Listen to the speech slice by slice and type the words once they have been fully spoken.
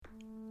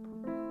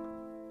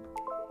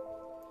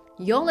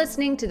You're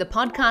listening to the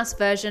podcast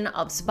version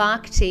of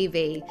Spark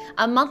TV,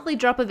 a monthly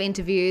drop of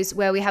interviews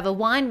where we have a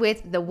wine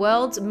with the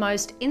world's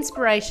most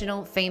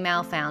inspirational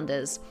female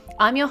founders.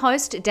 I'm your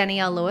host,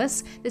 Danielle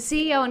Lewis, the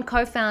CEO and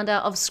co-founder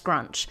of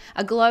Scrunch,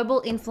 a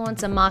global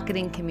influencer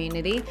marketing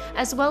community,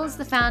 as well as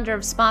the founder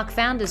of Spark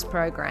Founders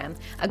Program,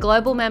 a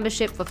global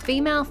membership for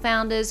female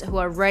founders who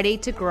are ready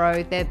to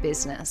grow their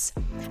business.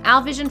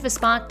 Our vision for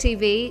Spark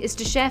TV is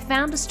to share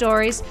founder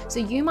stories so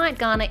you might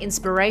garner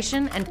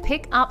inspiration and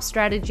pick up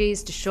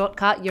strategies to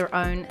shortcut your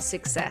own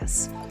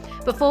success.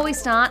 Before we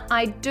start,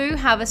 I do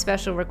have a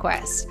special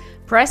request.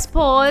 Press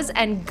pause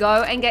and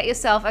go and get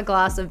yourself a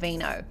glass of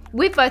vino.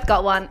 We've both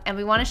got one and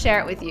we want to share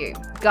it with you.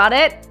 Got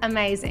it?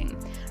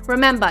 Amazing.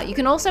 Remember, you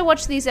can also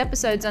watch these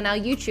episodes on our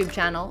YouTube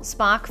channel,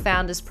 Spark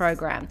Founders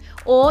Program,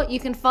 or you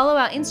can follow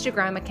our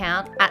Instagram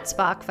account at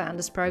Spark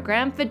Founders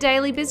Program for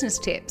daily business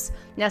tips.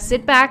 Now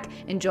sit back,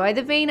 enjoy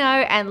the vino,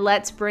 and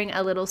let's bring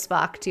a little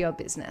spark to your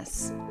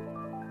business.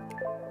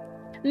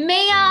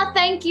 Mia,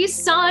 thank you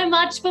so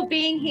much for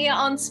being here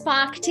on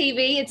Spark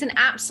TV. It's an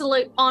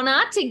absolute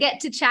honor to get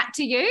to chat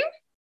to you.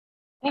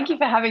 Thank you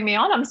for having me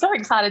on. I'm so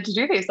excited to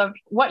do this. I've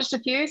watched a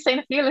few, seen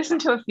a few,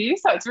 listened to a few,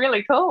 so it's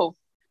really cool.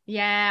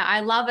 Yeah,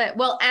 I love it.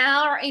 Well,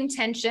 our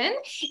intention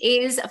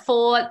is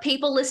for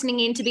people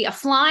listening in to be a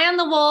fly on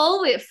the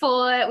wall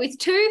with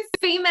two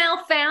female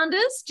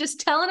founders, just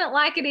telling it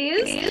like it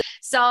is.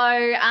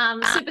 So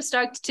super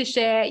stoked to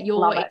share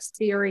your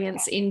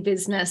experience in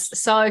business.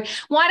 So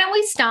why don't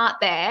we start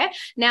there?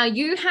 Now,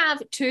 you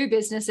have two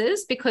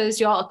businesses because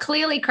you're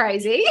clearly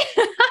crazy.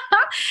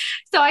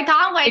 So I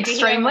can't wait to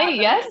hear Extremely,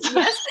 yes.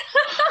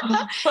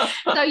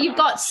 So you've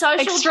got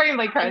social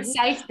extremely crazy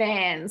safe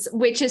bands,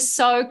 which is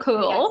so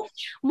cool. Yes.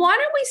 Why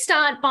don't we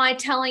start by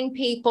telling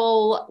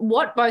people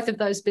what both of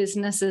those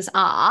businesses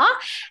are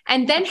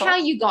and then how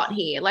you got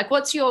here? Like,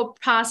 what's your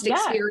past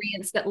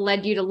experience that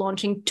led you to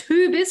launching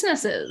two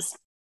businesses?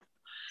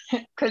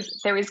 Because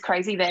there is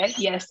crazy there.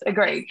 Yes,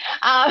 agree.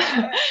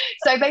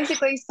 So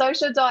basically,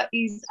 Social Dot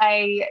is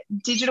a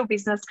digital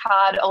business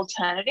card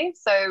alternative.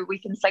 So we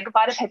can say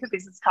goodbye to paper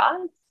business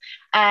cards,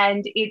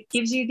 and it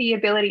gives you the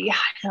ability,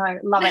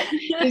 love it,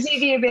 gives you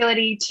the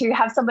ability to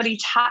have somebody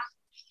tap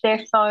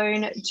their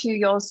phone to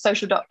your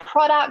Social Dot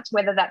product,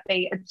 whether that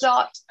be a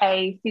dot,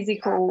 a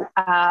physical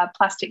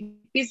plastic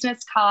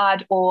business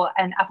card, or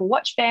an Apple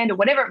Watch band, or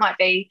whatever it might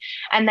be,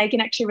 and they can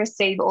actually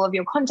receive all of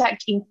your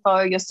contact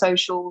info, your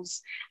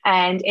socials,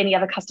 and any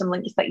other custom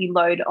links that you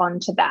load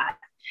onto that.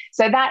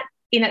 So that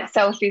in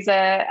itself is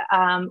a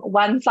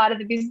one side of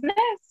the business,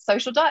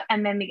 Social Dot,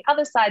 and then the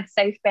other side,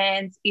 Safe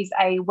Bands, is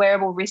a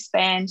wearable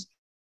wristband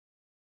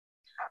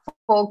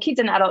for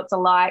kids and adults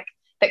alike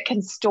that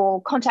can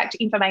store contact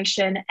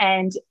information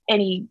and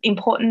any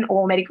important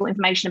or medical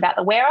information about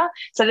the wearer,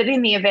 so that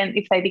in the event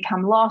if they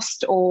become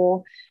lost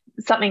or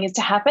something is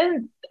to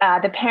happen,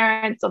 the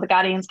parents or the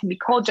guardians can be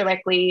called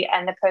directly,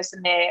 and the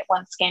person there,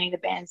 once scanning the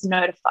bands,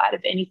 notified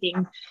of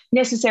anything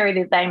necessary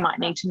that they might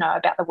need to know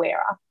about the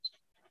wearer.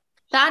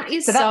 That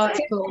is so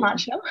cool.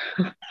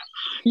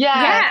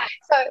 Yeah.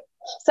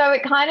 So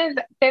it kind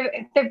of,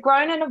 they've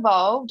grown and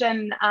evolved,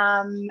 and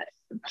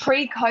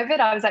pre-COVID,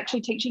 I was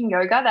actually teaching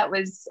yoga. That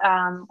was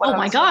oh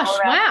my gosh,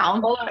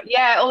 wow.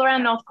 All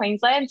around North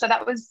Queensland. So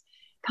that was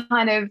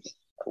kind of,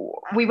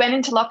 we went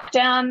into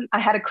lockdown. I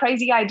had a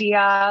crazy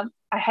idea.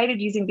 I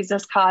hated using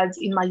business cards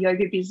in my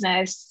yoga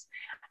business,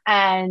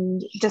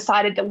 and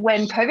decided that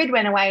when COVID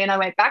went away and I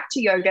went back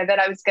to yoga, that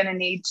I was going to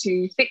need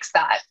to fix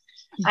that.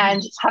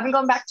 And haven't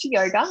gone back to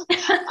yoga.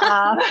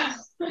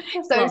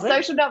 So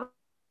Social Dot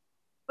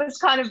was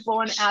kind of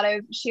born out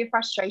of sheer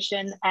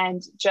frustration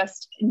and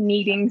just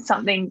needing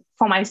something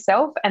for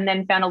myself, and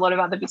then found a lot of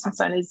other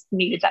business owners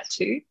needed that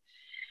too.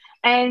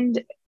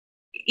 And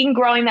in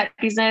growing that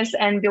business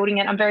and building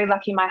it, I'm very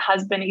lucky my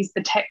husband is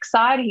the tech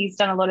side. He's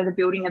done a lot of the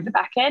building of the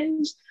back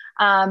end.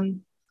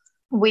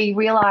 We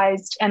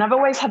realised, and I've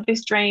always had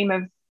this dream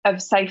of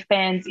safe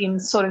bands in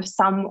sort of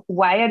some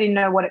way. I didn't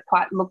know what it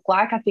quite looked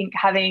like. I think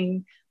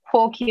having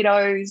 4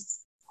 kiddos,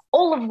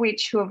 all of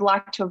which who have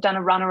liked to have done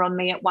a runner on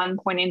me at one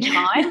point in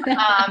time,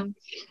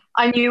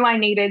 I knew I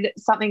needed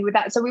something with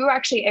that. So we were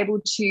actually able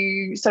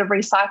to sort of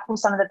recycle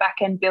some of the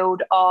back-end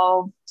build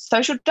of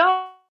Social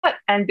Dot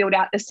and build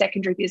out the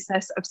secondary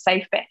business of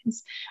Safe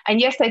Bands. And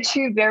yes, they're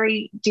two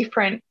very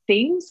different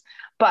things,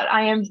 but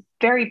I am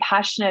very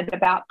passionate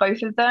about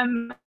both of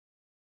them.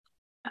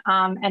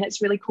 And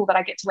it's really cool that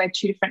I get to wear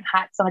two different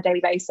hats on a daily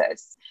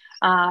basis,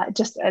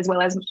 just as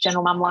well as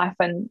general mum life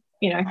and,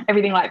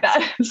 everything like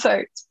that.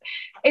 So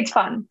it's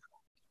fun.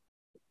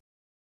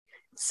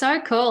 So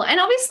cool. And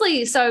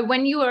obviously, so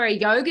when you were a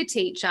yoga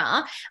teacher,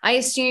 I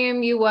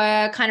assume you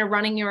were kind of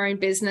running your own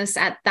business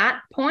at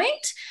that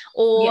point,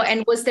 or,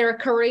 and was there a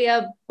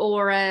career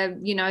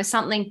or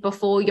something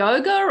before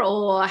yoga,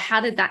 or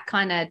how did you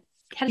get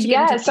into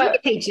yoga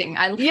teaching?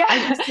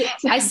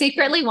 I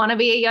secretly want to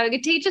be a yoga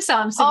teacher, so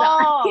I'm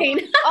super keen.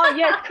 Oh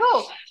yeah,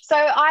 cool. So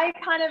I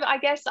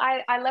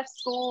left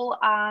school.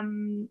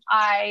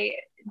 I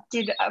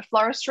did a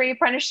floristry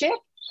apprenticeship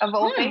of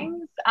all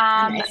things.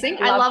 Amazing.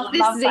 I love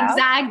this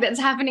zigzag that's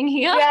happening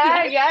here.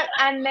 Yeah.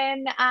 And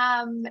then,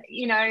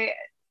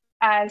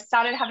 I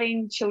started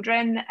having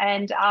children,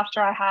 and after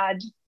I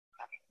had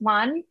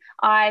one,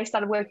 I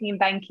started working in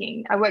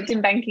banking. I worked in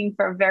banking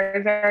for a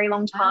very, very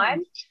long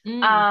time,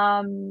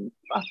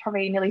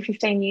 probably nearly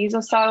 15 years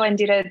or so, and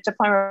did a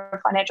diploma of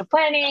financial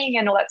planning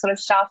and all that sort of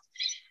stuff.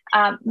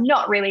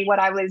 Not really what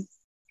I was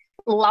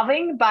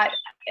loving, but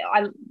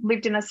I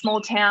lived in a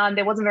small town.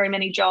 There wasn't very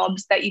many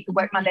jobs that you could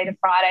work Monday to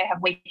Friday,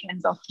 have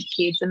weekends off for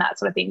kids and that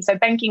sort of thing. So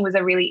banking was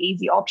a really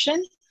easy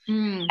option.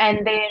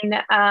 And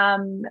then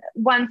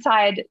once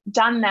I'd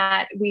done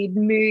that, we'd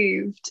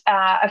moved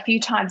a few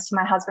times to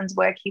my husband's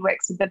work. He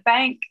works at the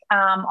bank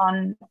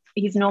on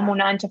his normal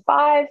 9 to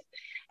 5.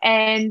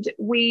 And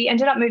we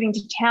ended up moving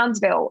to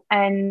Townsville,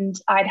 and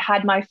I'd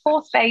had my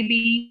fourth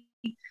baby.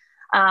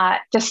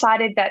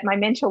 Decided that my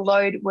mental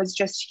load was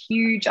just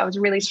huge. I was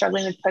really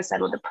struggling with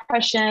postnatal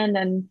depression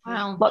and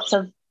lots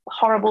of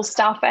horrible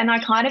stuff. And I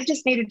kind of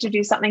just needed to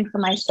do something for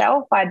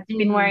myself. I'd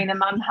been wearing the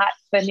mum hat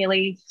for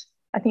nearly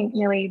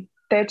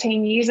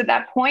 13 years at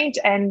that point.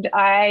 And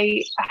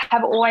I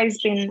have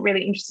always been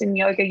really interested in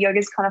yoga.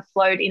 Yoga's kind of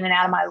flowed in and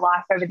out of my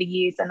life over the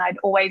years, and I'd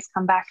always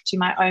come back to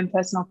my own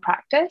personal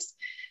practice.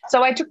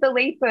 So I took the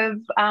leap of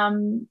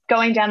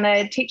going down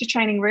the teacher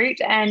training route,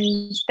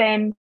 and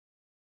then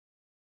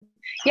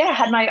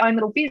had my own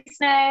little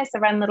business. I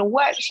ran little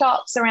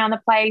workshops around the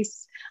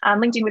place,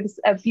 linked in with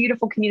a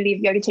beautiful community of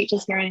yoga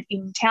teachers here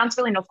in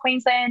Townsville in North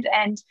Queensland,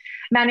 and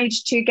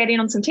managed to get in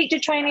on some teacher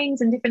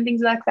trainings and different things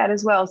like that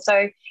as well.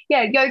 So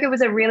yoga was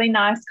a really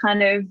nice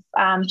kind of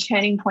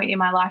turning point in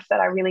my life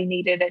that I really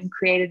needed, and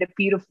created a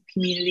beautiful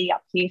community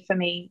up here for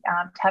me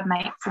to have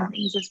mates and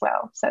things as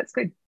well. So it's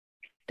good.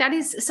 That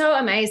is so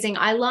amazing.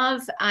 I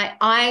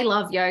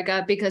love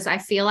yoga because I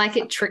feel like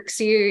it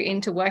tricks you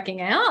into working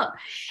out.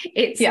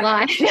 It's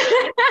like,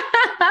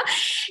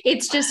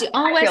 it's just,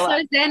 we're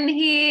so zen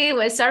here.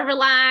 We're so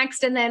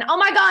relaxed. And then, oh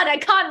my God, I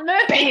can't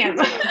move. Bam.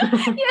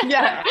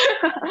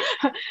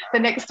 The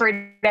next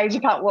 3 days you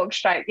can't walk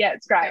straight. Yeah,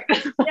 it's great.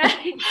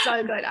 It's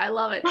so good. I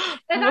love it.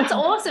 And that's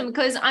awesome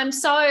because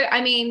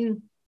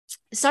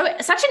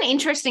such an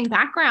interesting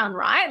background,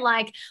 right?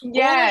 Like,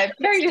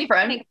 very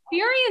different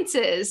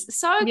experiences.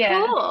 So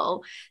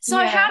cool.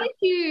 So how did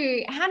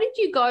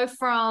you go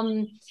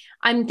from,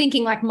 I'm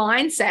thinking like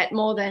mindset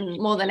more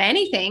than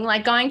anything,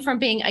 like going from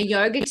being a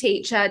yoga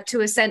teacher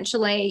to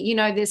essentially,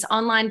 this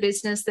online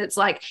business that's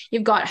like,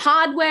 you've got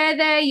hardware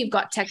there, you've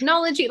got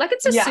technology, like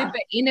it's a super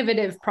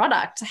innovative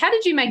product. How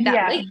did you make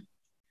that leap?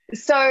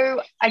 So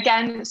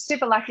again,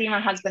 super lucky. My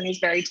husband is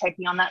very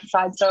techy on that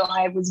side. So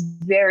I was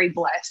very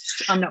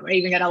blessed. I'm not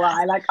even going to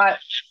lie. Like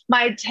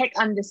my tech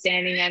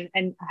understanding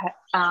and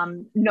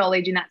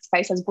knowledge in that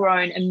space has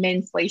grown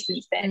immensely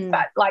since then.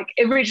 But like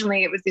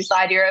originally it was this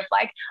idea of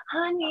like,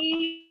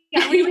 honey,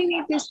 I really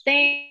need this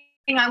thing.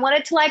 I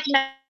wanted to like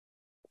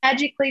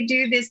magically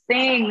do this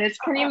thing.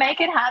 Can you make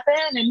it happen?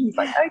 And he's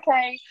like,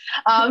 okay.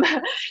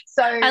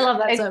 So I love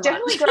that it's so much.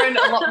 definitely grown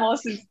a lot more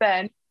since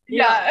then.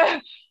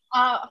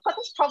 I've got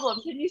this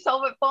problem. Can you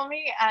solve it for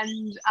me?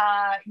 And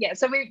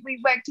so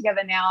we work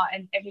together now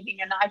and everything.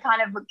 And I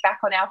kind of look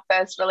back on our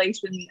first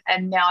release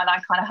and now, and I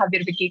kind of have a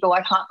bit of a giggle.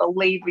 I can't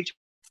believe we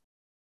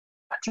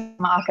went to the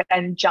market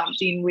and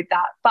jumped in with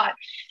that. But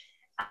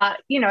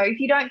if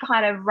you don't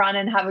kind of run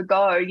and have a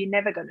go, you're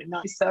never going to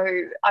know. So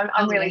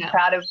I'm really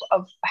proud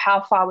of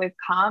how far we've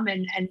come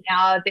and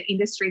now the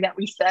industry that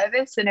we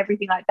service and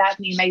everything like that,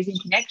 and the amazing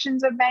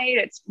connections we've made.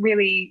 It's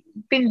really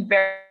been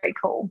very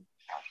cool.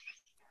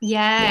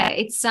 Yeah,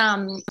 it's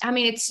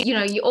it's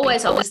you're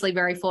always obviously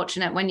very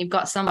fortunate when you've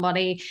got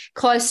somebody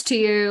close to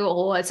you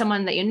or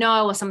someone that you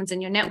know or someone's in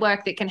your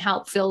network that can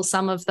help fill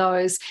some of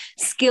those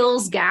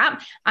skills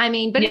gap.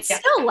 But it's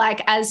still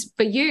like, as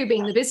for you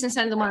being the business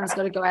owner, the one that's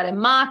got to go out and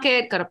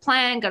market, got to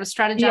plan, got to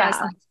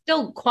strategize, like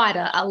still quite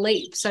a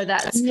leap. So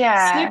that's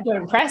super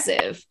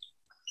impressive.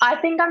 I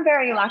think I'm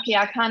very lucky.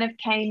 I kind of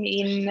came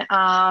in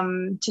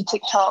to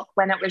TikTok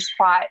when it was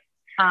quite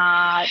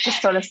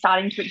just sort of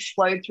starting to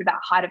explode through that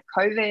height of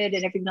COVID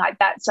and everything like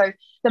that. So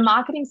the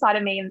marketing side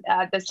of me and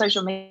the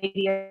social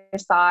media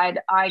side,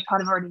 I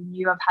kind of already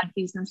knew. I've had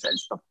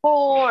businesses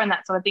before and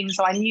that sort of thing.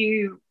 So I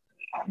knew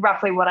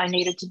roughly what I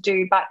needed to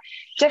do, but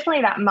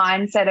definitely that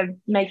mindset of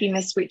making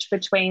the switch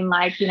between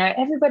like,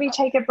 everybody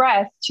take a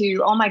breath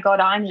to, oh my God,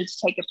 I need to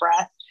take a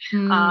breath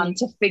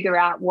to figure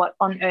out what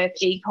on earth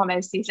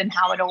e-commerce is and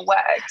how it all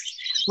works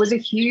was a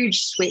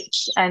huge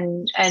switch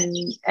and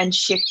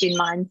shift in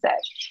mindset.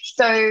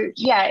 So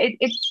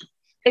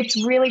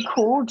it's really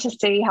cool to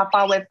see how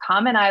far we've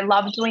come. And I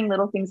love doing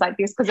little things like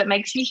this because it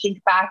makes me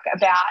think back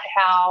about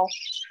how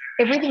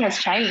everything has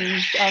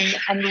changed and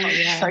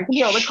sorry, you can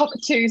hear all the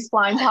cockatoos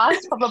flying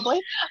past probably.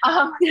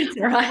 That's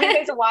right.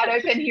 Windows are wide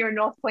open here in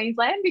North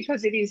Queensland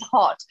because it is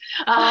hot.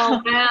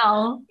 Oh,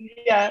 wow.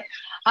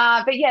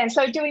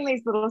 So doing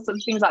these little sort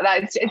of things like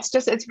that,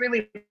 it's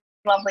really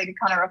lovely to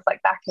kind of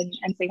reflect back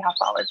and see how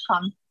far we've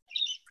come.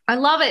 I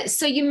love it.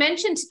 So you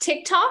mentioned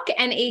TikTok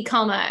and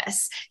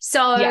e-commerce.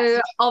 So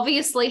Yes.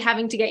 obviously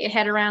having to get your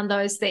head around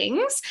those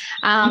things.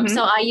 Mhm.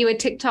 So are you a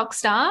TikTok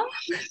star?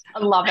 I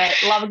love it.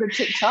 Love a good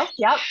TikTok.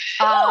 Yep.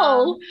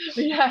 Cool.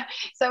 Yeah.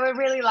 So we're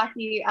really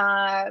lucky.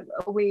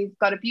 We've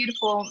got a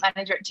beautiful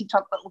manager at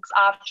TikTok that looks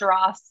after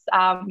us.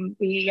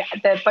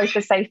 Both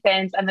the Safe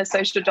Bands and the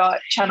Social Dot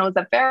channels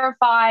are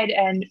verified,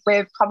 and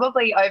we're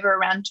probably over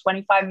around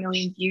 25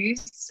 million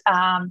views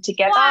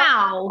together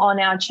on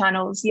our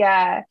channels.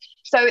 Yeah.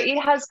 So it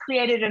has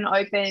created and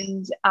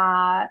opened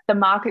the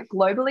market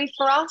globally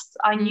for us.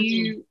 I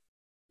knew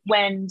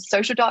when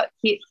Social Dot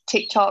hit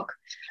TikTok,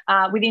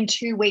 within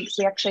 2 weeks,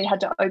 we actually had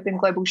to open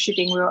global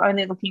shipping. We were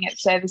only looking at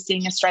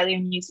servicing Australia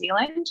and New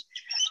Zealand.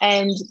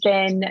 And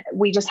then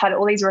we just had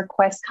all these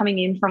requests coming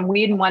in from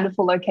weird and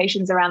wonderful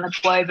locations around the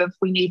globe of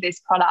we need this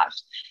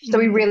product. So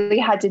we really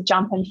had to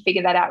jump and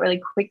figure that out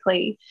really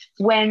quickly.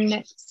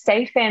 When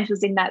Safe Fans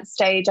was in that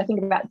stage, I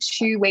think about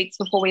 2 weeks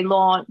before we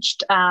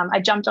launched, I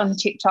jumped on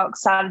TikTok,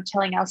 started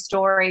telling our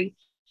story,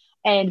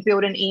 and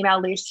build an email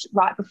list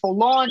right before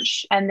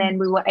launch. And then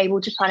we were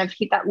able to kind of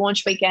hit that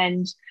launch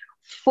weekend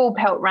full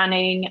pelt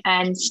running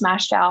and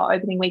smashed our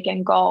opening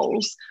weekend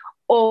goals,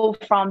 all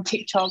from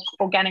TikTok,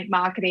 organic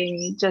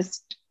marketing,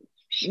 just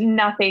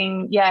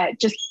nothing. Yeah,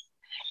 just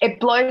it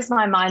blows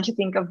my mind to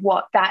think of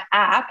what that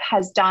app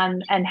has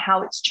done and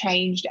how it's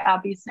changed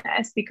our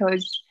business,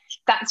 because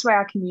that's where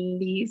our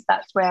community is,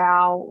 that's where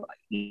our,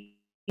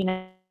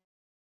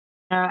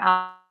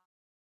 our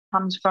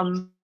comes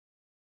from,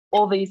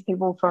 all these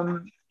people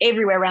from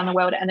everywhere around the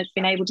world, and it's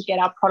been able to get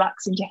our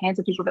products into hands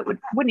of people that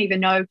wouldn't even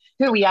know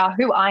who we are,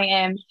 who I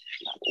am,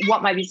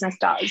 what my business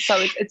does. So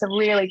it's a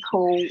really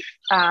cool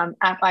app.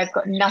 I've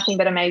got nothing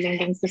but amazing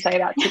things to say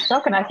about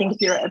TikTok, and I think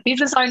if you're a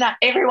business owner,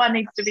 everyone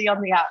needs to be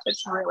on the app.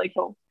 It's really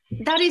cool.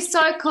 That is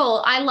so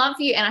cool. I love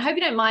you. And I hope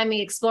you don't mind me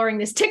exploring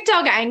this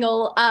TikTok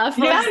angle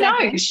for a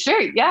second. No,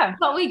 shoot, yeah.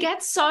 But we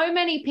get so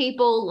many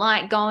people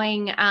like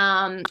going,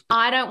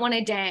 I don't want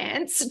to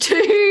dance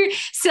to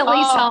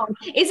silly song.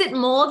 Is it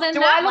more than that?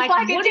 Do I look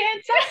like a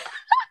dancer?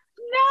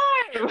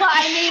 No. Well,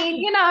 I mean,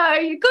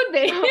 you could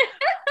be.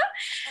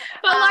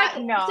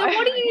 But no. So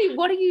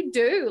what do you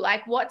do?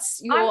 Like, what's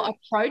your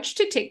approach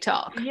to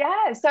TikTok?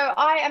 Yeah. So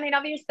I mean,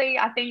 obviously,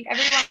 I think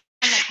everyone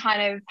that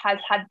kind of has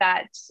had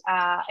that,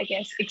 I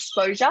guess,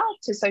 exposure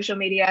to social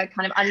media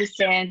kind of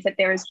understands that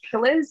there is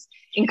pillars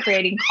in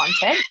creating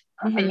content.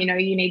 And,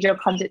 you need your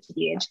content to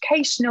be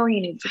educational, you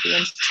need to be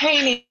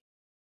entertaining,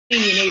 you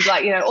need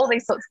all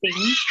these sorts of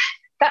things.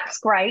 That's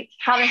great.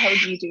 How the hell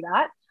do you do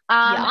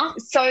that?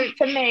 So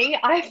for me,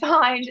 I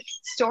find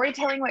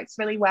storytelling works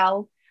really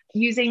well.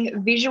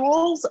 Using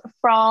visuals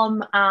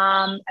from,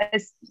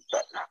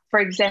 for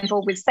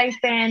example, with Safe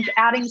Bands,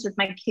 outings with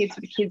my kids,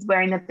 with the kids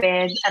wearing the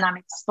bands, and I'm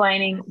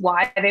explaining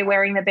why they're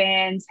wearing the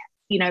bands,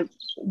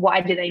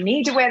 why do they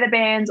need to wear the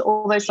bands,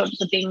 all those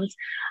sorts of things.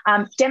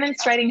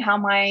 Demonstrating how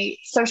my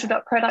social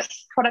product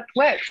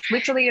works.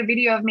 Literally a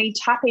video of me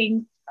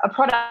tapping a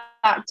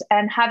product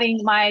and having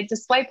my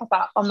display pop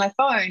up on my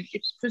phone.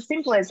 It's as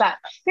simple as that.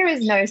 There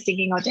is no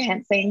singing or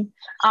dancing.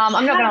 I'm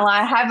not going to lie.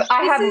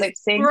 I have lip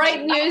sync.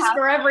 Great news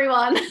for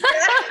everyone.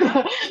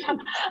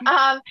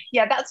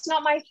 Yeah, that's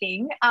not my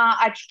thing.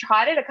 I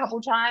tried it a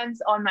couple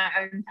times on my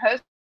own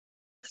personal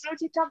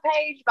TikTok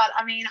page, but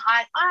I mean,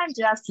 I'm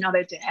just not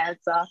a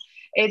dancer.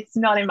 It's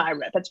not in my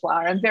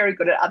repertoire. I'm very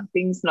good at other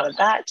things, not at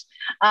that.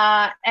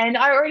 And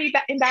I already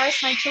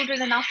embarrassed my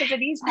children enough as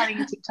it is having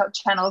a TikTok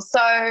channel.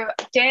 So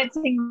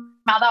dancing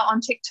mother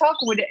on TikTok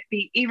would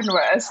be even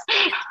worse.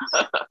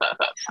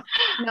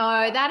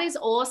 No, that is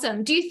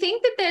awesome. Do you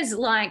think that there's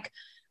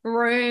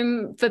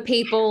room for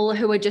people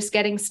who are just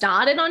getting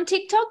started on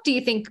TikTok? Do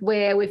you think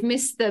we've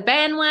missed the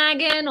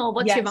bandwagon, or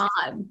what's your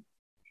vibe?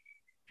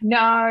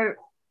 No.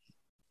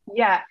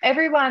 Yeah,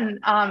 everyone,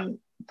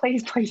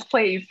 please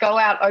go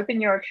out,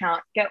 open your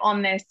account, get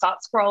on there, start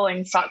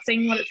scrolling, start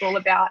seeing what it's all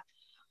about.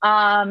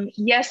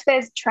 Yes,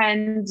 there's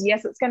trends.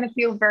 Yes, it's going to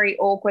feel very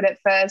awkward at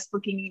first,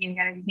 looking and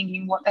going to be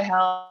thinking, what the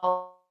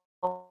hell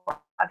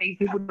are these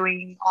people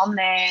doing on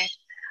there?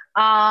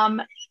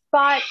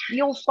 But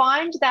you'll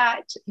find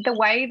that the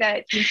way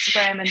that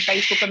Instagram and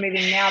Facebook are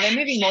moving now, they're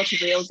moving more to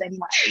Reels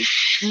anyway.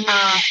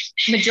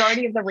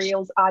 Majority of the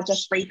Reels are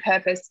just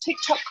repurposed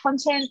TikTok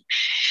content.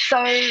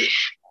 So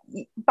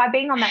by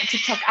being on that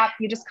TikTok app,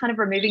 you're just kind of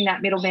removing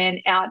that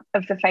middleman out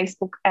of the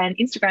Facebook and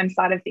Instagram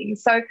side of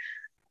things. So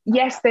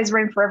yes, there's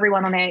room for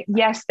everyone on there.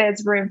 Yes,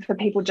 there's room for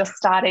people just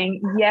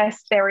starting.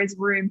 Yes, there is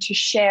room to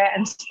share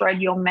and spread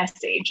your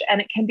message.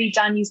 And it can be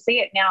done. You see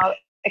it now.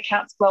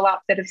 Accounts blow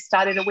up that have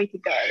started a week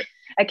ago.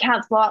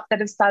 Accounts blow up that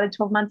have started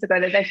 12 months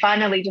ago, that they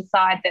finally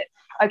decide that,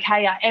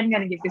 okay, I am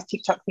going to give this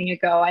TikTok thing a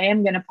go. I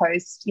am going to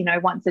post,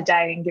 once a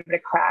day and give it a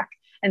crack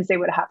and see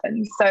what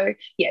happens. So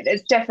yeah,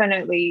 there's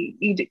definitely,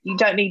 you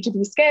don't need to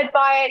be scared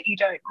by it. You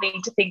don't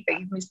need to think that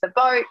you've missed the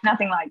boat,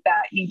 nothing like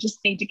that. You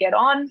just need to get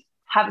on,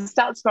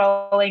 start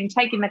scrolling,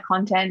 take in the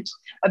content,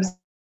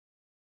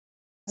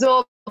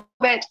 absorb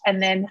it,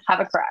 and then have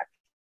a crack.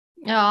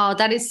 Oh,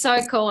 that is so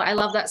cool. I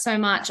love that so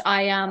much.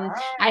 I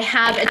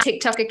have a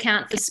TikTok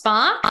account for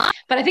Spark,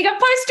 but I think I've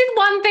posted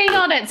one thing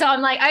on it. So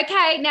I'm like,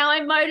 okay, now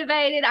I'm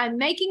motivated. I'm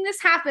making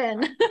this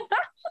happen.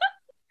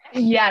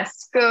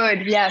 Yes,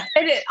 good. Yes.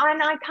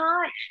 And I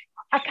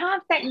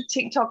can't thank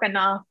TikTok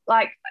enough.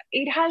 Like,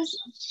 it has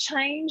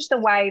changed the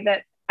way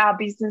that our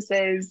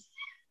businesses,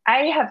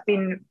 A, have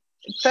been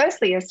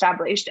firstly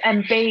established,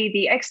 and B,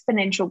 the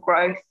exponential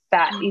growth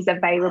that is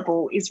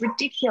available is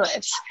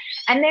ridiculous.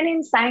 And then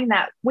in saying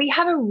that, we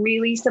have a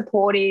really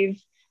supportive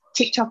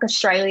TikTok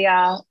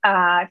Australia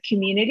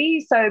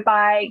community. So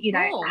by,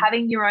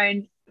 having your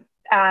own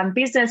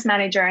business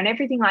manager and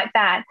everything like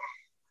that,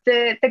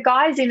 the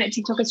guys in at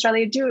TikTok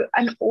Australia do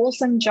an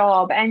awesome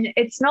job. And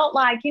it's not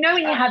like,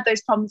 when you have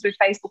those problems with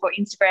Facebook or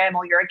Instagram,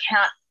 or your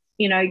account,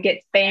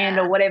 gets banned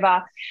or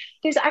whatever,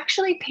 there's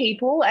actually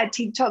people at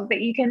TikTok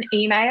that you can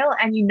email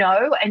and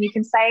and you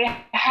can say,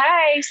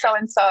 hey,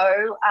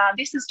 so-and-so,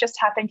 this has just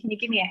happened. Can you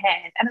give me a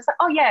hand? And it's like,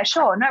 oh, yeah,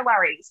 sure, no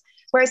worries.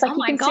 Whereas like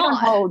you can sit on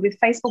hold with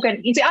Facebook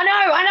and Instagram.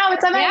 I know,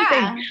 it's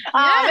amazing.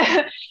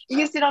 Yeah. You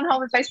can sit on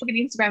hold with Facebook and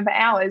Instagram for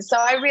hours. So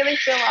I really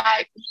feel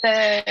like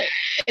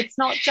it's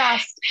not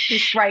just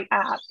this great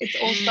app, it's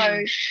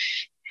also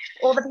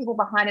all the people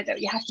behind it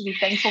that you have to be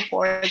thankful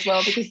for as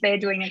well, because they're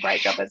doing a great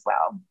job as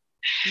well.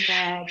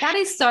 Yeah, that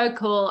is so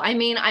cool. I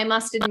mean, I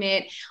must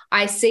admit,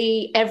 I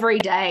see every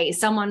day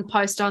someone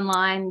post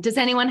online, does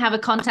anyone have a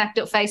contact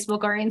at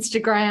Facebook or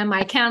Instagram?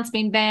 My account's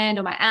been banned,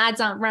 or my ads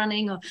aren't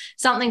running, or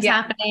something's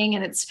happening,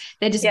 and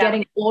they're just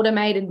getting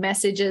automated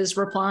messages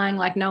replying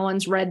like no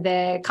one's read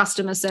their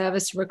customer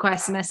service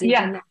request message,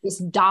 and they're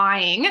just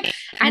dying,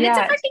 and it's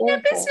affecting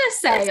their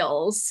business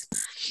sales.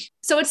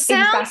 So it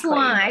sounds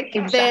like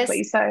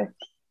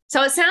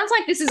So it sounds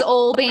like this has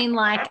all been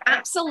like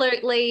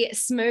absolutely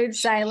smooth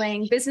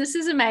sailing. Business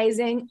is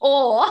amazing.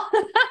 Or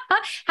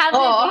have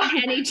there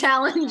been any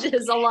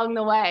challenges along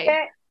the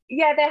way?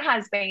 There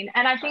has been.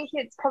 And I think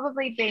it's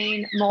probably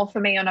been more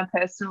for me on a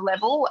personal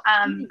level.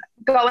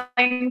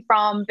 Going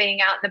from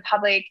being out in the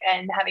public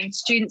and having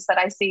students that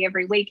I see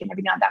every week and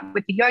everything like that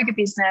with the yoga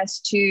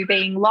business, to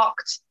being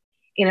locked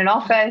in an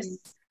office,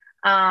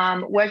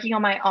 working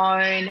on my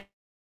own.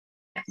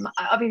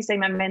 Obviously,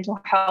 my mental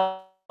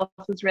health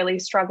was really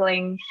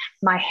struggling.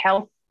 My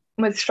health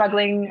was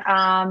struggling.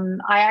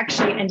 I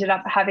actually ended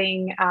up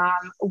having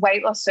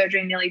weight loss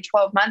surgery nearly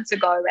 12 months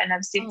ago, and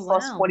I've since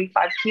lost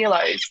 45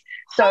 kilos.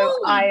 So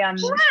I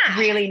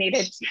really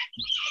needed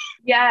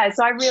to,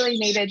 so I really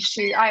needed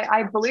to,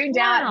 I ballooned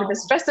out with the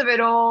stress of it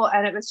all.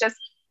 And it was just,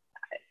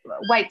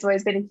 weight's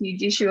always been a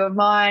huge issue of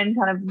mine,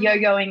 kind of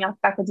yo-yoing up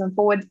backwards and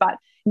forwards. But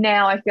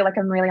now I feel like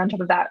I'm really on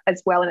top of that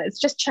as well. And it's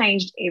just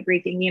changed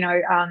everything,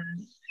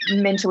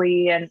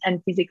 mentally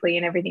and physically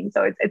and everything.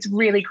 So it's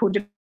really cool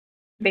to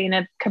be in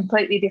a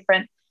completely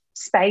different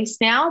space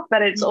now.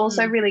 But it's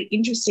also really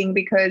interesting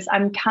because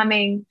I'm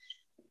coming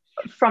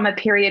from a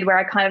period where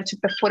I kind of took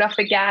the foot off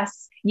the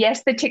gas.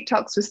 Yes, the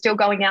TikToks were still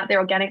going out there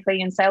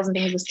organically and sales and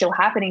things were still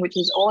happening, which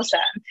is awesome.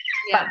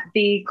 But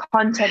the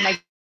content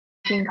making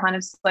kind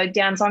of slowed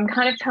down. So I'm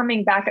kind of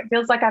coming back. It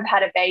feels like I've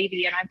had a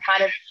baby, and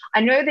I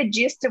know the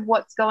gist of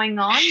what's going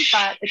on,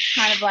 but it's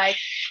kind of like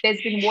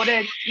there's been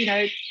water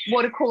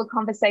cooler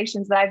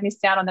conversations that I've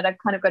missed out on, that I've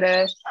kind of got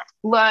to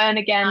learn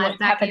again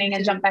what's happening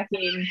and jump back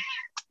in.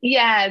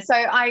 Yeah, so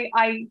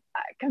I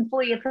can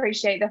fully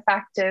appreciate the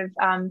fact of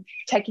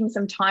taking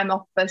some time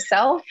off for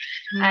self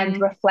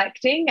and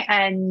reflecting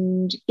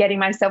and getting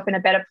myself in a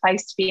better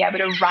place to be able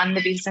to run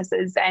the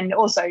businesses, and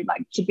also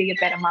like to be a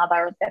better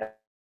mother, a better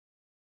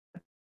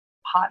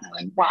partner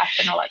and wife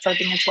and all that sort of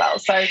thing as well.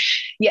 So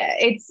yeah,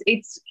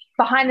 it's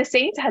behind the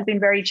scenes has been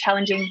very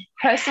challenging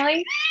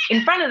personally.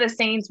 In front of the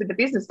scenes with the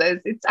businesses,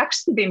 it's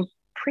actually been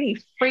pretty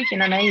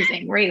freaking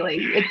amazing,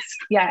 really.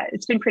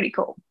 It's been pretty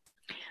cool.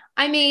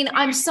 I mean,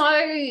 I'm so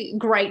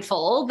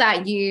grateful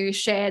that you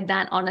shared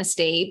that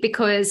honesty,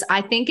 because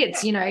I think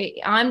it's,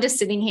 I'm just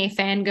sitting here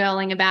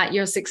fangirling about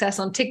your success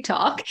on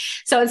TikTok.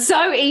 So it's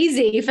so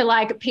easy for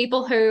like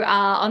people who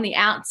are on the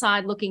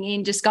outside looking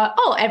in, just go,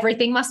 oh,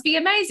 everything must be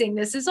amazing.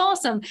 This is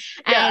awesome.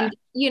 Yeah.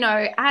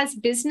 And, as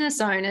business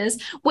owners,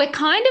 we're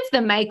kind of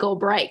the make or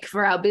break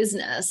for our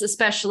business,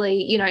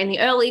 especially, in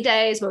the early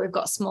days where we've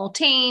got small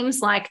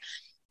teams. Like,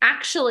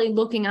 actually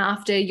looking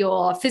after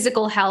your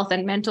physical health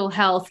and mental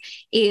health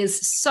is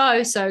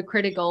so, so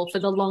critical for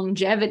the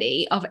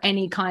longevity of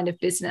any kind of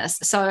business.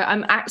 So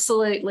I'm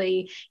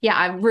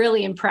I'm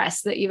really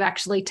impressed that you've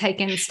actually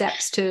taken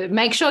steps to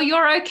make sure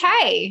you're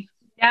okay.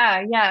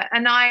 Yeah.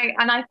 And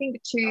I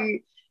think too,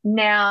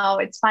 now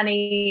it's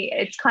funny,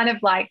 it's kind of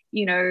like,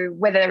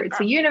 whether it's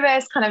the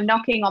universe kind of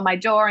knocking on my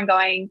door and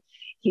going,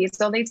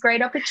 here's all these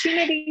great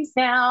opportunities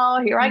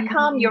now. Here I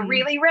come. You're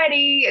really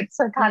ready. It's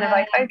kind of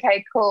like,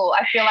 okay, cool.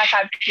 I feel like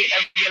I've hit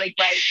a really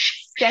great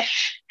step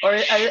or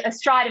a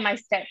stride in my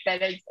step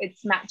that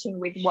it's matching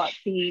with what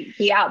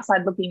the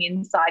outside looking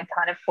inside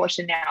kind of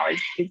portion now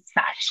is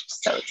matched.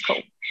 So it's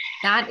cool.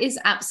 That is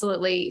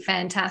absolutely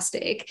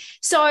fantastic.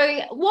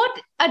 So what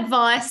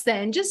advice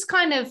then, just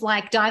kind of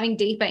like diving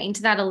deeper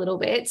into that a little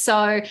bit.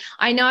 So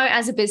I know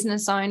as a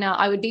business owner,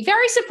 I would be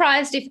very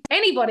surprised if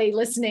anybody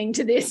listening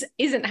to this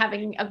isn't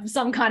having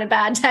some kind of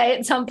bad day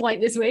at some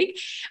point this week.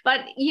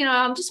 But,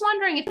 I'm just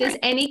wondering if there's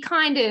any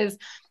kind of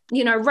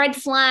red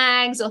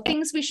flags or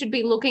things we should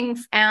be looking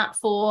out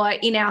for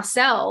in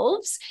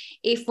ourselves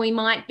if we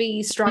might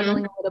be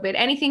struggling a little bit.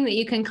 Anything that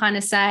you can kind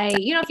of say,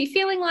 if you're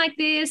feeling like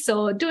this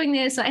or doing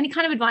this, or any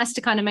kind of advice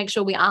to kind of make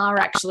sure we are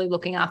actually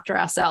looking after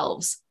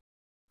ourselves.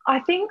 I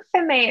think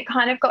for me, it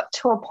kind of got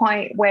to a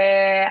point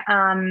where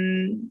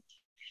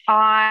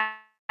I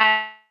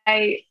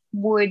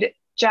would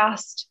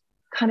just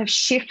kind of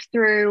shift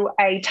through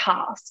a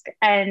task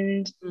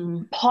and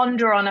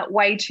ponder on it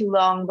way too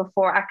long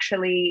before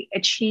actually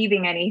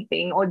achieving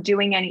anything or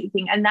doing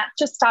anything. And that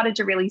just started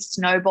to really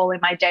snowball in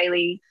my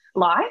daily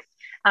life.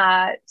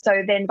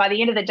 So then by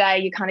the end of the day,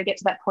 you kind of get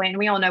to that point, and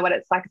we all know what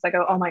it's like. It's like,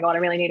 oh my God, I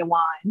really need a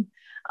wine.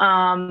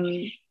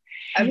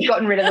 I've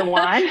gotten rid of the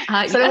wine.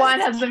 So the wine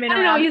has been around. I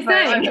don't know what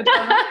you're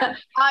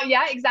saying.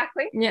 Yeah,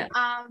 exactly. Yeah.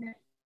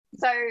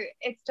 So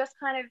it's just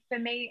kind of, for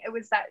me, it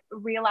was that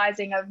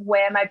realizing of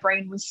where my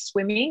brain was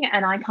swimming,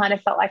 and I kind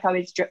of felt like I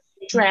was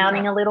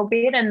drowning a little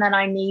bit, and then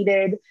I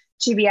needed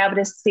to be able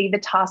to see the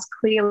task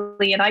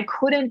clearly, and I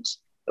couldn't.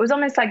 It was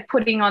almost like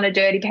putting on a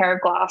dirty pair of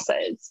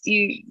glasses.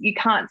 You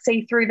can't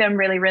see through them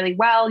really, really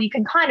well. You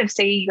can kind of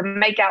see, you can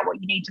make out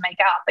what you need to make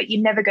out, but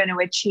you're never going to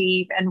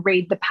achieve and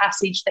read the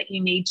passage that you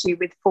need to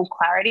with full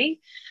clarity.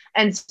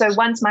 And so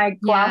once my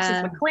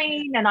glasses were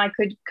clean and I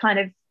could kind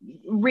of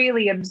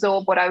really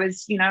absorb what I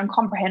was, and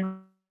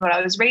comprehend what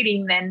I was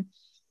reading, then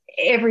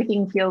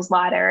everything feels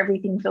lighter,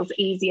 everything feels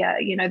easier.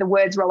 The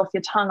words roll off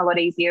your tongue a lot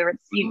easier.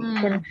 You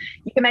can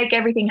make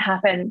everything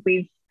happen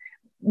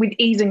with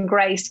ease and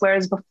grace,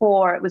 whereas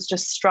before it was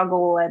just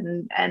struggle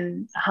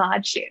and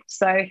hardship.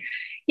 So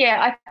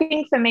I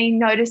think for me,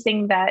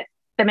 noticing that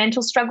the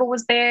mental struggle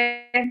was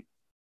there,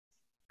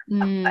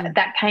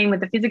 that came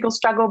with the physical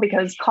struggle,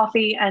 because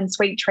coffee and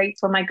sweet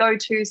treats were my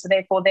go-to. So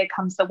therefore there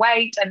comes the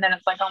weight. And then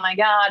it's like, oh my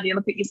God, you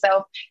look at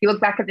yourself, you look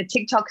back at the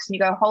TikToks and you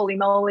go, holy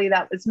moly,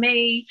 that was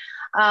me.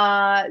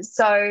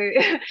 So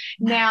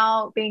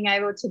now being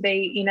able to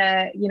be in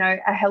a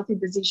healthy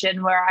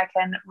position where I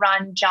can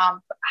run,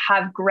 jump,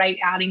 have great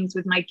outings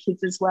with my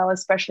kids as well,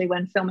 especially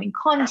when filming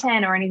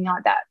content or anything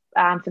like that,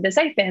 for the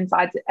safe band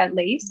side, at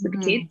least with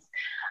the kids.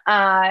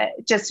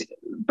 Just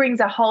brings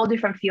a whole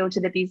different feel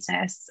to the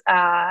business,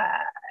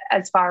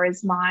 as far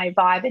as my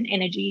vibe and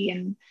energy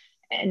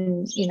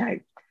and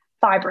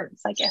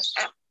vibrance, I guess.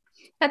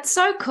 That's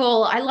so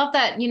cool. I love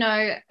that.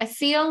 I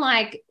feel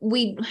like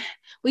we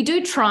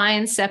do try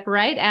and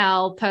separate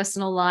our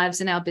personal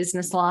lives and our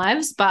business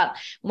lives, but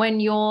when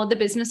you're the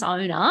business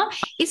owner,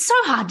 it's so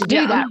hard to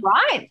do that,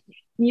 right?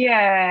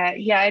 Yeah,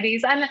 it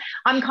is. And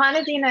I'm kind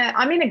of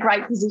I'm in a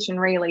great position,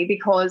 really,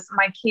 because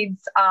my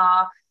kids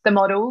are the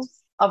models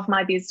of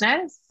my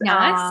business.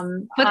 Nice.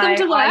 Put them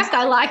to work.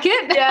 I like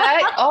it.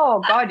 Yeah.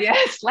 Oh God,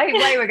 yes. Slave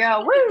labor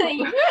girl. Woo.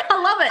 I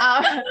love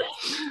it.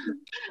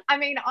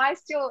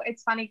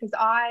 It's funny because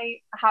I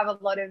have a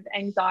lot of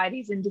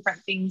anxieties and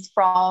different things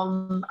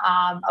from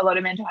a lot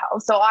of mental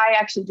health. So I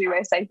actually do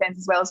wear safe bands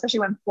as well, especially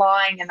when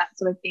flying and that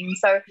sort of thing.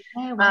 So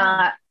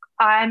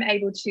I'm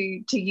able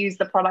to use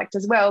the product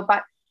as well.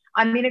 But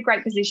I'm in a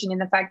great position in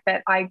the fact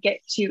that I get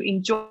to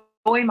enjoy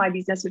my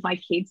business with my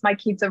kids. My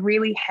kids are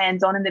really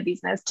hands-on in the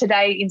business.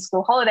 Today in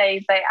school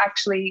holidays, they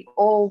actually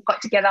all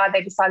got together.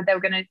 They decided they were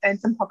going to earn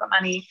some pocket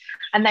money,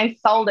 and they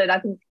folded, I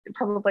think,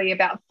 probably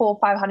about 400 or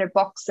 500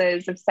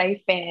 boxes of safe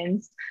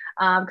bands,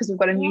 because we've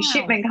got a new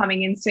shipment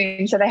coming in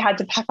soon. So they had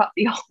to pack up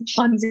the old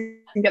ones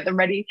and get them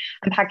ready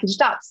and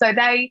packaged up. So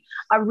they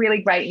are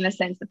really great in the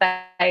sense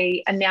that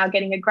they are now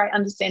getting a great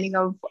understanding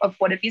of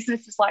what a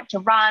business is like to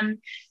run,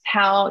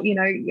 how,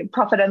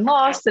 profit and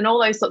loss and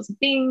all those sorts of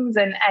things,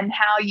 and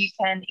how you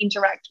can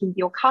interact with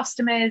your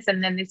customers.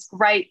 And then this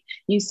great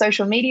new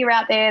social media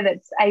out there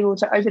that's able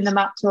to open them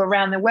up to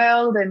around the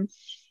world. And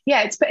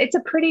it's a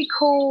pretty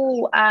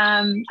cool,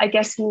 I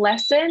guess,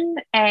 lesson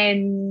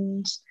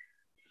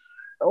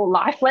or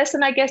life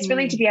lesson, I guess,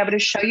 really, to be able to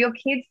show your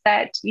kids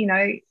that,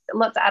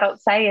 lots of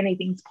adults say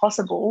anything's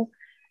possible,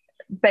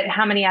 but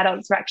how many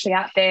adults are actually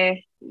out there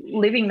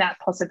living that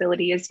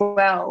possibility as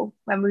well?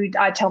 And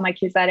I tell my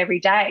kids that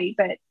every day,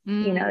 but,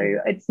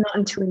 it's not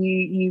until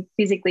you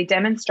physically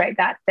demonstrate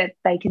that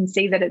they can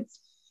see that it's,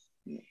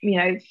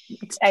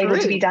 it's able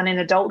to be done in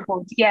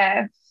adulthood.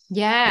 Yeah.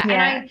 Yeah,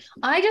 Yeah. and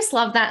I just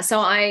love that. So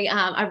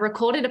I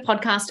recorded a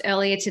podcast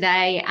earlier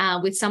today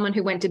with someone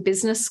who went to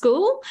business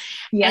school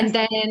and Yes.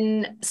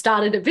 then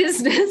started a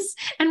business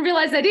and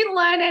realized they didn't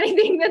learn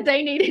anything that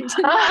they needed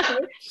to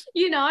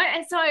know,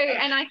 and so,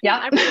 and I think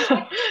Yep.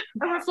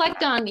 I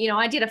reflect on,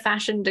 I did a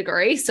fashion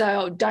degree,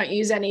 so don't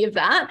use any of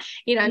that,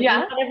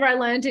 Yeah. whatever I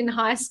learned in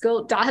high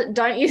school,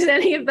 don't use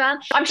any of that.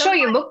 I'm sure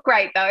you look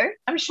great though.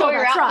 I'm sure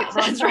your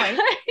outfit's on point.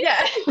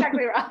 Yeah.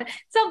 Exactly right.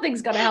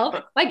 Something's got to help.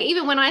 Like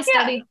even when I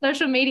studied,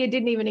 social media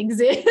didn't even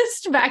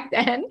exist back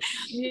then.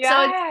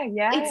 Yeah,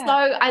 it's so,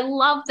 I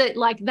love that,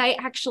 like, they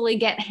actually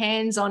get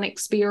hands-on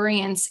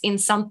experience in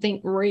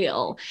something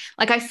real.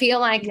 Like I feel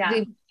like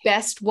the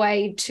best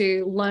way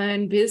to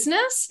learn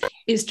business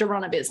is to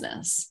run a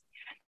business.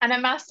 And I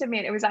must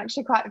admit, it was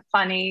actually quite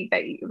funny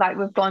that like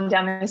we've gone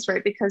down this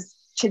route, because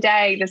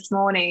this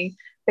morning,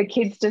 the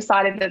kids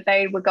decided that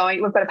we've got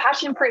a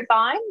passion fruit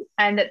vine,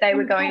 and that they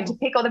were going to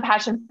pick all the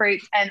passion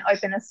fruits and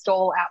open a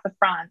stall out the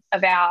front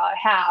of our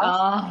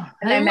house.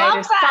 And they made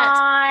a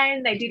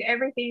sign, they did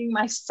everything.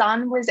 My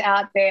son was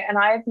out there, and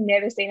I have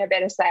never seen a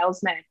better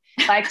salesman,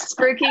 like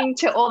spruiking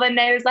to all the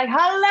neighbors, like,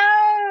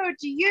 hello,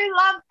 do you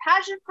love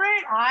passion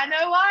fruit? I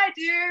know I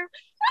do.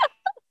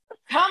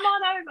 Come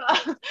on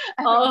over.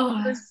 And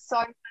it was so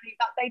funny,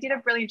 but they did a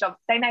brilliant job.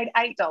 They made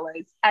 $8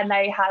 and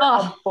they had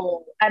a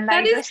ball. And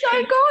that is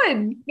so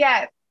good.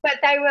 Yeah. But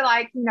they were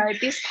like,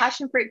 this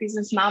passion fruit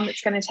business, Mum,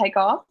 it's going to take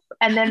off.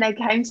 And then they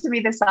came to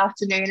me this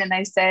afternoon and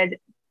they said,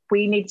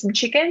 we need some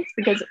chickens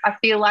because I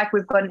feel like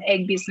we've got an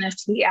egg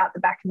business here out the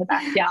back in the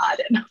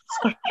backyard. And I was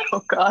like,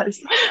 oh,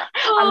 guys,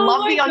 I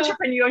love the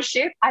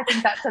entrepreneurship. I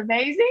think that's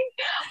amazing.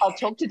 I'll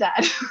talk to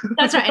Dad.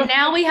 That's right. And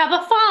now we have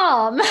a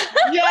farm.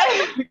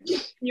 Yeah. Can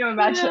you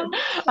imagine?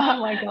 Yeah. Oh,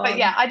 my God. But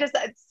yeah, I just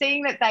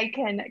seeing that they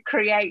can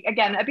create,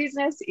 again, a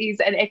business is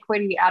an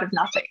equity out of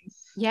nothing.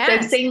 Yeah.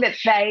 So seeing that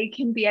they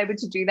can be able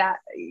to do that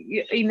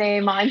in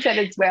their mindset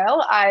as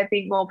well, I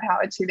think more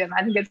power to them.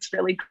 I think it's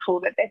really cool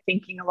that they're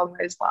thinking along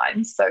those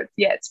lines. So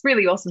yeah, it's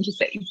really awesome to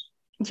see.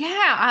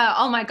 Yeah.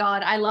 Oh my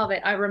God. I love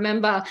it. I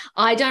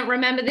don't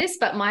remember this,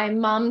 but my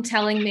mum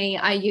telling me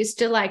I used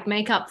to like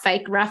make up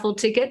fake raffle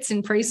tickets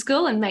in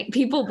preschool and make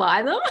people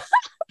buy them.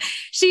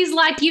 She's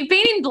like, you've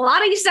been in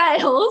bloody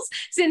sales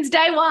since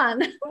day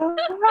one.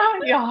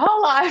 Your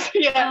whole life.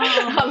 Yeah.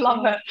 I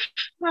love it.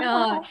 But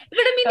I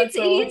mean, it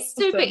is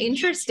super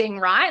interesting,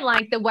 right?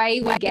 Like the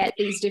way we get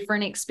these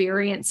different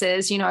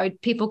experiences,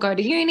 people go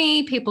to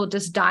uni, people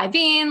just dive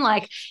in,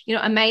 like,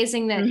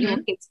 amazing that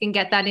your kids can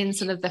get that in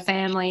sort of the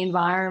family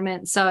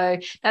environment. So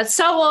that's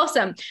so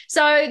awesome.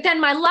 So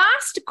then my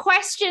last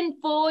question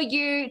for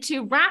you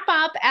to wrap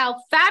up our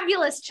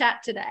fabulous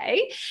chat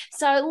today.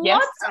 So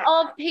lots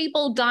of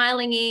people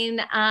dialing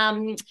in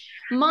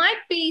might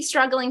be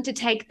struggling to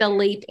take the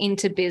leap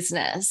into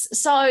business.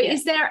 So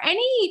is there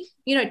any,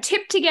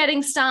 tip to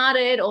getting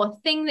started or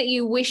thing that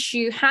you wish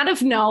you had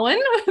have known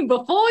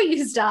before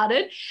you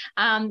started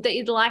that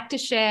you'd like to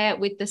share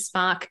with the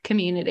Spark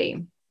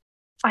community?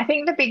 I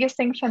think the biggest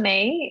thing for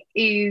me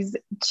is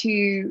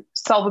to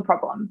solve a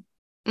problem.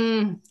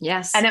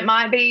 Yes. And it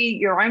might be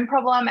your own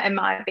problem. It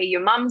might be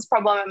your mum's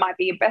problem. It might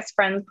be your best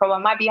friend's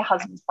problem. It might be your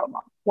husband's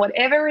problem.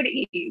 Whatever it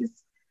is,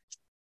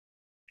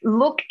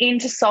 look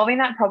into solving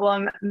that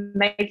problem,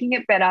 making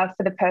it better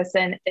for the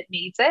person that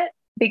needs it,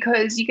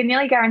 because you can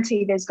nearly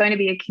guarantee there's going to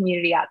be a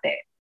community out there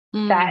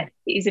that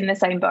is in the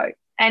same boat.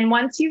 And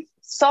once you've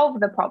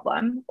solved the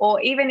problem, or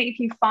even if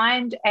you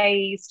find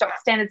a stock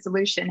standard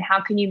solution,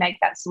 how can you make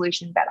that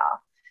solution better?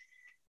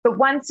 But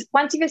once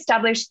you've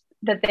established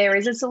that there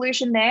is a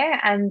solution there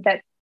and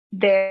that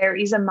there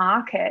is a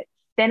market,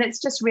 then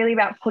it's just really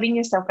about putting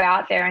yourself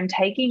out there and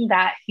taking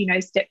that,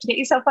 step to get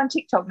yourself on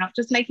TikTok, not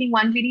just making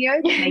one video,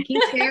 but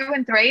making 2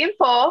 and 3 and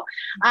 4.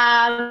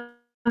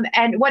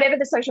 And whatever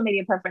the social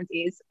media preference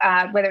is,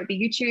 whether it be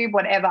YouTube,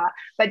 whatever,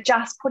 but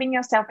just putting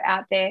yourself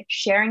out there,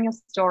 sharing your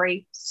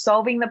story,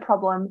 solving the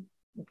problem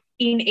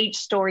in each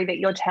story that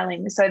you're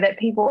telling, so that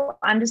people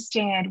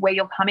understand where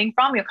you're coming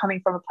from. You're coming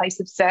from a place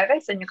of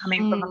service, and you're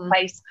coming from a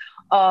place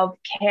of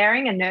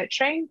caring and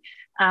nurturing,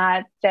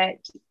 that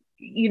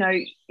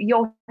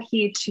you're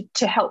here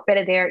to help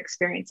better their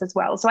experience as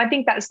well. So I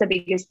think that's the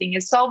biggest thing,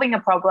 is solving a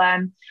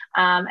problem,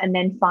 and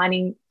then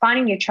finding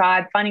your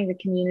tribe, finding the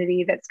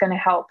community that's going to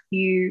help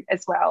you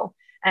as well,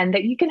 and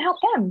that you can help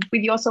them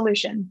with your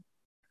solution.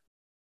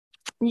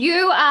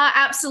 You are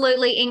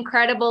absolutely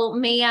incredible,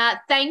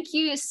 Mia. Thank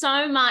you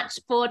so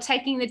much for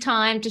taking the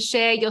time to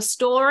share your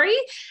story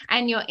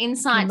and your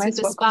insights with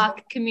the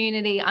Spark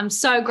community. I'm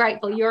so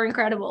grateful. You're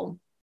incredible.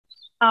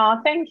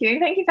 Oh, thank you.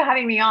 Thank you for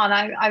having me on.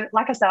 I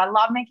like I said, I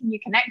love making new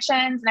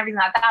connections and everything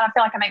like that. I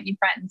feel like I make new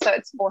friends. So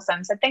it's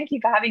awesome. So thank you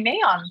for having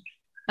me on.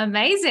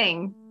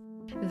 Amazing.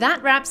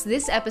 That wraps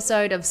this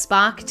episode of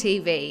Spark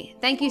TV.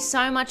 Thank you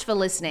so much for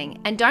listening.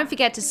 And don't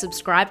forget to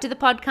subscribe to the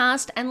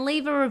podcast and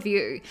leave a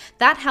review.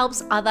 That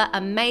helps other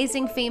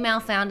amazing female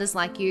founders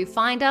like you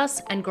find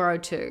us and grow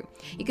too.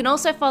 You can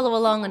also follow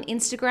along on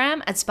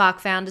Instagram at Spark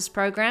Founders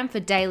Program for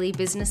daily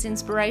business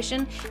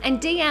inspiration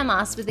and DM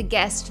us with a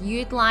guest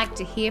you'd like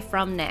to hear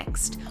from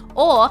next.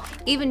 Or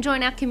even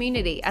join our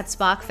community at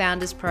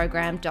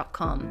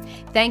sparkfoundersprogram.com.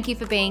 Thank you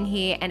for being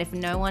here, and if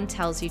no one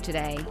tells you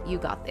today, you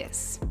got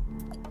this.